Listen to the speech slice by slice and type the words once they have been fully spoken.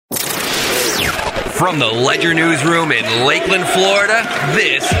From the Ledger Newsroom in Lakeland, Florida,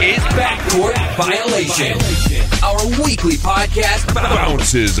 this is Backcourt Violation. Our weekly podcast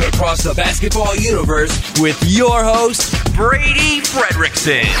bounces across the basketball universe with your host, Brady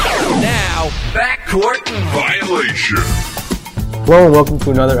Fredrickson. Now, Backcourt Violation. Hello and welcome to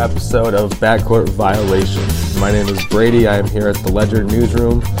another episode of Backcourt Violation. My name is Brady. I am here at the Ledger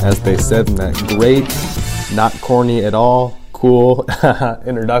Newsroom, as they said in that great, not corny at all, cool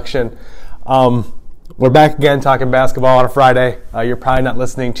introduction. We're back again talking basketball on a Friday. You're probably not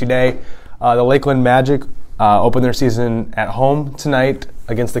listening today. The Lakeland Magic open their season at home tonight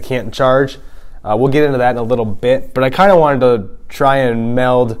against the Canton Charge. We'll get into that in a little bit, but I kind of wanted to try and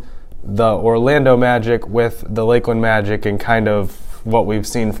meld the Orlando Magic with the Lakeland Magic and kind of what we've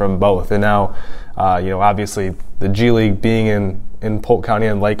seen from both. And now, obviously the G League being in Polk County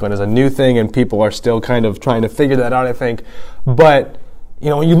and Lakeland is a new thing, and people are still kind of trying to figure that out, I think. But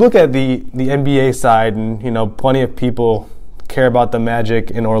when you look at the NBA side, and plenty of people care about the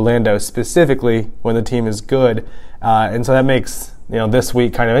Magic in Orlando specifically when the team is good, and so that makes this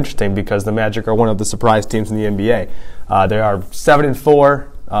week kind of interesting because the Magic are one of the surprise teams in the NBA. They are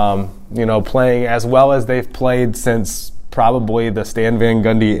 7-4, playing as well as they've played since probably the Stan Van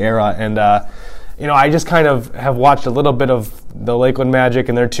Gundy era, and I just kind of have watched a little bit of the Lakeland Magic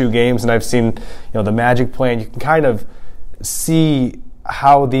in their two games, and I've seen the Magic play, and you can kind of see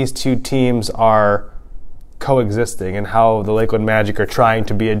how these two teams are coexisting and how the Lakeland Magic are trying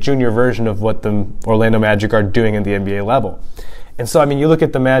to be a junior version of what the Orlando Magic are doing at the NBA level. And so, you look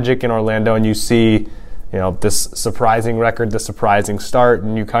at the Magic in Orlando and you see, this surprising record, this surprising start,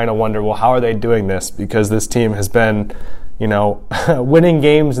 and you kind of wonder, well, how are they doing this? Because this team has been, winning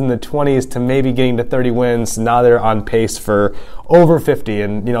games in the 20s to maybe getting to 30 wins. Now they're on pace for over 50,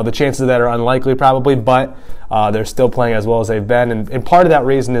 and the chances of that are unlikely probably, but they're still playing as well as they've been. And part of that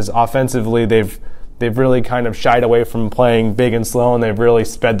reason is offensively they've really kind of shied away from playing big and slow, and they've really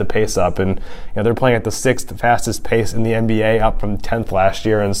sped the pace up. And they're playing at the 6th fastest pace in the NBA, up from 10th last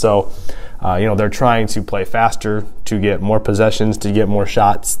year. And so, they're trying to play faster, to get more possessions, to get more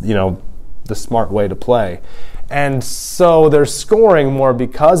shots, the smart way to play. And so they're scoring more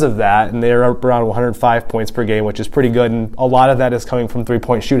because of that, and they're up around 105 points per game, which is pretty good, and a lot of that is coming from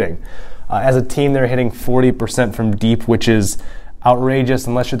three-point shooting. As a team, they're hitting 40% from deep, which is outrageous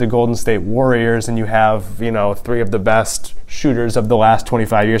unless you're the Golden State Warriors and you have, three of the best shooters of the last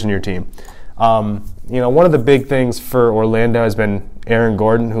 25 years in your team. One of the big things for Orlando has been Aaron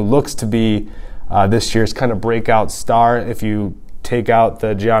Gordon, who looks to be this year's kind of breakout star if you take out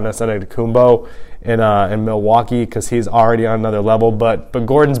the Giannis Antetokounmpo in Milwaukee, because he's already on another level. But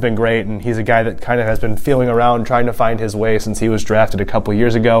Gordon's been great, and he's a guy that kind of has been feeling around, trying to find his way since he was drafted a couple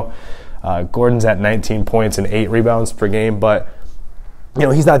years ago. Gordon's at 19 points and 8 rebounds per game, but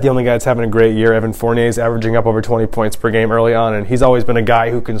he's not the only guy that's having a great year. Evan Fournier's averaging up over 20 points per game early on, and he's always been a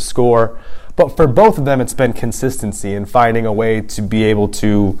guy who can score. But for both of them, it's been consistency and finding a way to be able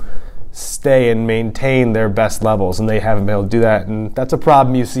to stay and maintain their best levels, and they haven't been able to do that, and that's a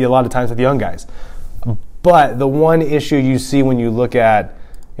problem you see a lot of times with young guys. But the one issue you see when you look at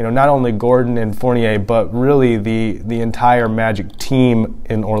not only Gordon and Fournier, but really the entire Magic team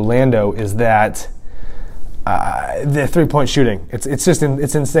in Orlando is that the three-point shooting. It's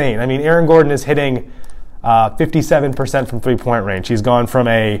insane. Aaron Gordon is hitting 57% from three-point range. He's gone from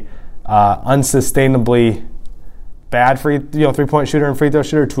a unsustainably bad three-point shooter and free throw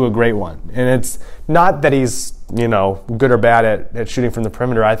shooter to a great one. And it's not that he's good or bad at shooting from the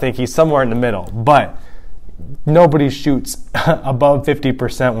perimeter. I think he's somewhere in the middle. But nobody shoots above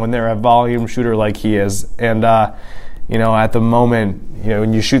 50% when they're a volume shooter like he is. And at the moment,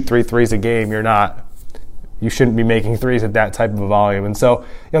 when you shoot 3 threes a game, you shouldn't be making threes at that type of a volume. And so,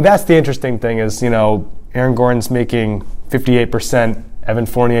 that's the interesting thing is, Aaron Gordon's making 58%, Evan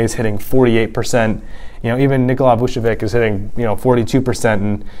Fournier's hitting 48%, even Nikola Vucevic is hitting, 42%,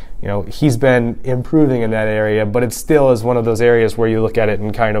 and, he's been improving in that area, but it still is one of those areas where you look at it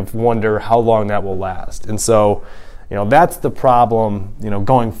and kind of wonder how long that will last. And so, that's the problem,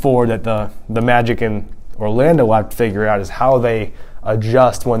 going forward that the Magic in Orlando will have to figure out is how they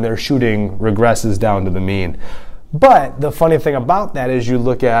adjust when their shooting regresses down to the mean. But the funny thing about that is you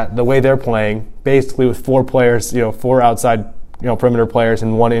look at the way they're playing, basically with 4 players, 4 outside, perimeter players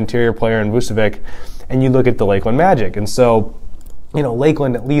and 1 interior player in Vucevic, and you look at the Lakeland Magic. And so,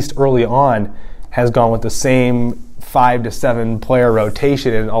 Lakeland, at least early on, has gone with the same 5 to 7 player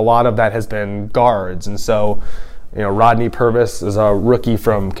rotation, and a lot of that has been guards. And so, Rodney Purvis is a rookie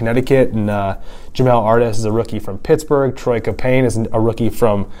from Connecticut, and Jamel Artis is a rookie from Pittsburgh. Troy Capane is a rookie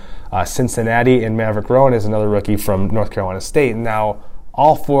from Cincinnati, and Maverick Rowan is another rookie from North Carolina State. And now,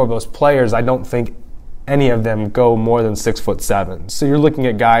 all 4 of those players, I don't think any of them go more than 6'7". So you're looking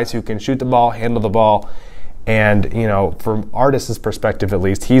at guys who can shoot the ball, handle the ball, and from Artis's perspective at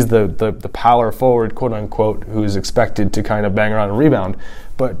least, he's the power forward, quote unquote, who's expected to kind of bang around and rebound.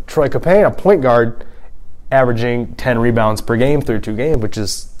 But Troy Copain, a point guard, averaging 10 rebounds per game through 2 games, which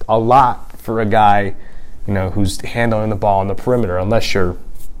is a lot for a guy, who's handling the ball on the perimeter, unless you're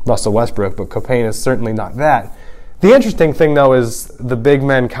Russell Westbrook, but Copain is certainly not that. The interesting thing, though, is the big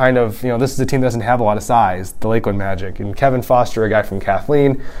men kind of, this is a team that doesn't have a lot of size, the Lakeland Magic. And Kevin Foster, a guy from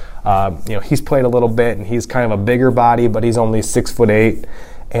Kathleen, he's played a little bit, and he's kind of a bigger body, but he's only 6'8".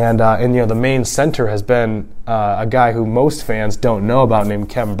 And the main center has been a guy who most fans don't know about, named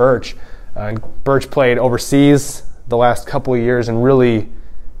Kevin Birch. And Birch played overseas the last couple of years and really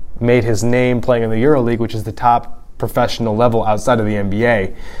made his name playing in the EuroLeague, which is the top professional level outside of the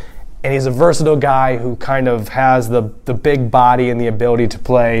NBA. And he's a versatile guy who kind of has the big body and the ability to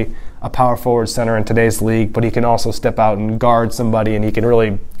play a power forward center in today's league, but he can also step out and guard somebody, and he can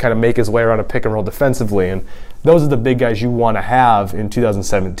really kind of make his way around a pick and roll defensively. And those are the big guys you want to have in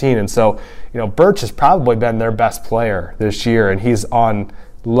 2017. And so, Birch has probably been their best player this year, and he's on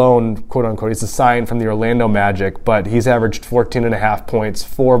loan, quote unquote. He's assigned from the Orlando Magic, but he's averaged 14.5 points,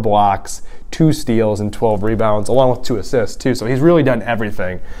 4 blocks, 2 steals, and 12 rebounds, along with 2 assists too. So he's really done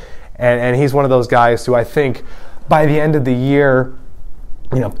everything. And he's one of those guys who I think by the end of the year,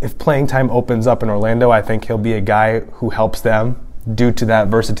 if playing time opens up in Orlando, I think he'll be a guy who helps them due to that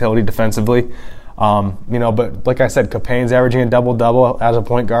versatility defensively. But like I said, Copain's averaging a double-double as a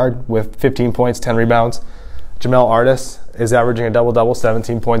point guard with 15 points, 10 rebounds. Jamel Artis is averaging a double-double,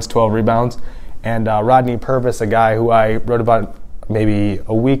 17 points, 12 rebounds. And Rodney Purvis, a guy who I wrote about maybe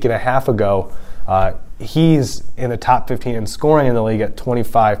a week and a half ago, he's in the top 15 in scoring in the league at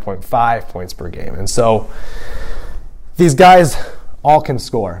 25.5 points per game. And so these guys all can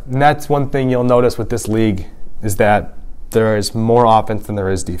score. And that's one thing you'll notice with this league is that there is more offense than there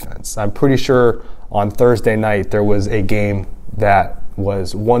is defense. I'm pretty sure on Thursday night there was a game that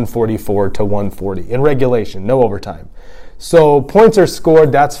was 144 to 140 in regulation, no overtime. So points are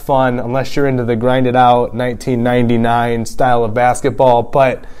scored, that's fun, unless you're into the grinded out 1999 style of basketball.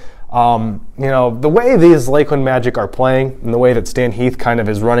 But the way these Lakeland Magic are playing and the way that Stan Heath kind of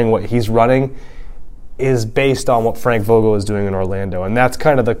is running what he's running is based on what Frank Vogel is doing in Orlando. And that's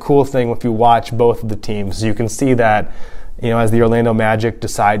kind of the cool thing if you watch both of the teams. You can see that, as the Orlando Magic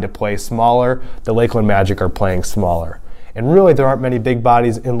decide to play smaller, the Lakeland Magic are playing smaller. And really there aren't many big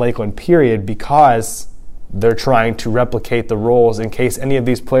bodies in Lakeland, period, because they're trying to replicate the roles in case any of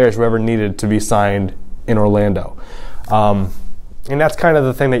these players were ever needed to be signed in Orlando. And that's kind of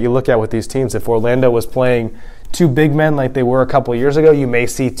the thing that you look at with these teams. If Orlando was playing 2 big men like they were a couple of years ago, you may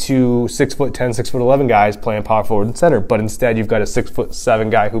see 2 6'10", 6'11" guys playing power forward and center. But instead, you've got a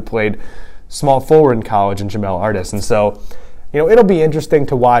 6'7" guy who played small forward in college in Jamel Artis. And so, it'll be interesting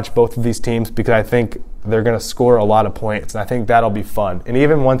to watch both of these teams because I think they're going to score a lot of points, and I think that'll be fun. And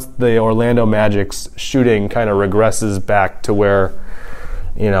even once the Orlando Magic's shooting kind of regresses back to where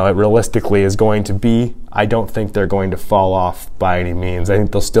it realistically is going to be, I don't think they're going to fall off by any means. I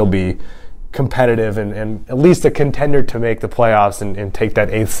think they'll still be competitive and at least a contender to make the playoffs and take that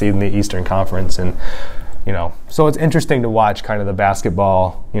 8th seed in the Eastern Conference. And so it's interesting to watch kind of the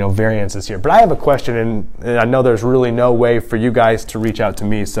basketball variances here. But I have a question, and I know there's really no way for you guys to reach out to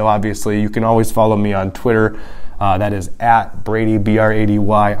me, so obviously you can always follow me on Twitter. That is at Brady, BRADY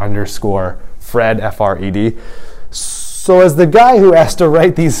 _ Fred, FRED. So as the guy who has to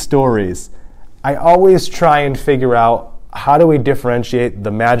write these stories, I always try and figure out how do we differentiate the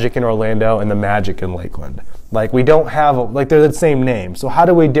Magic in Orlando and the Magic in Lakeland. Like we don't have, they're the same name. So how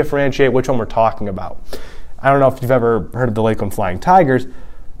do we differentiate which one we're talking about? I don't know if you've ever heard of the Lakeland Flying Tigers.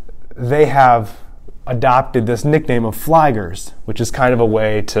 They have adopted this nickname of Flygers, which is kind of a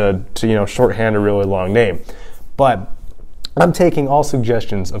way to shorthand a really long name. But I'm taking all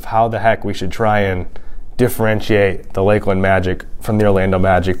suggestions of how the heck we should try and differentiate the Lakeland Magic from the Orlando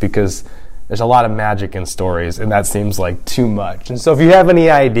Magic, because there's a lot of magic in stories, and that seems like too much. And so if you have any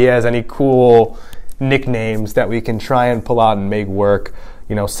ideas, any cool nicknames that we can try and pull out and make work,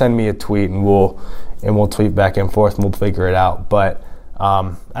 send me a tweet and we'll tweet back and forth and we'll figure it out. But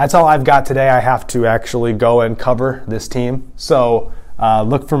that's all I've got today. I have to actually go and cover this team. So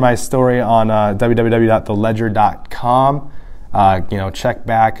look for my story on www.theledger.com. Check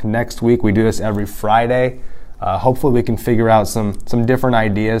back next week. We do this every Friday. Hopefully we can figure out some different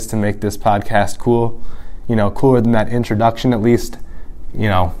ideas to make this podcast cool. Cooler than that introduction, at least,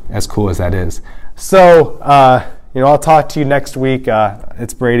 as cool as that is. So, I'll talk to you next week.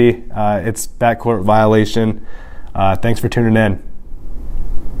 It's Brady. It's Backcourt Violation. Thanks for tuning in.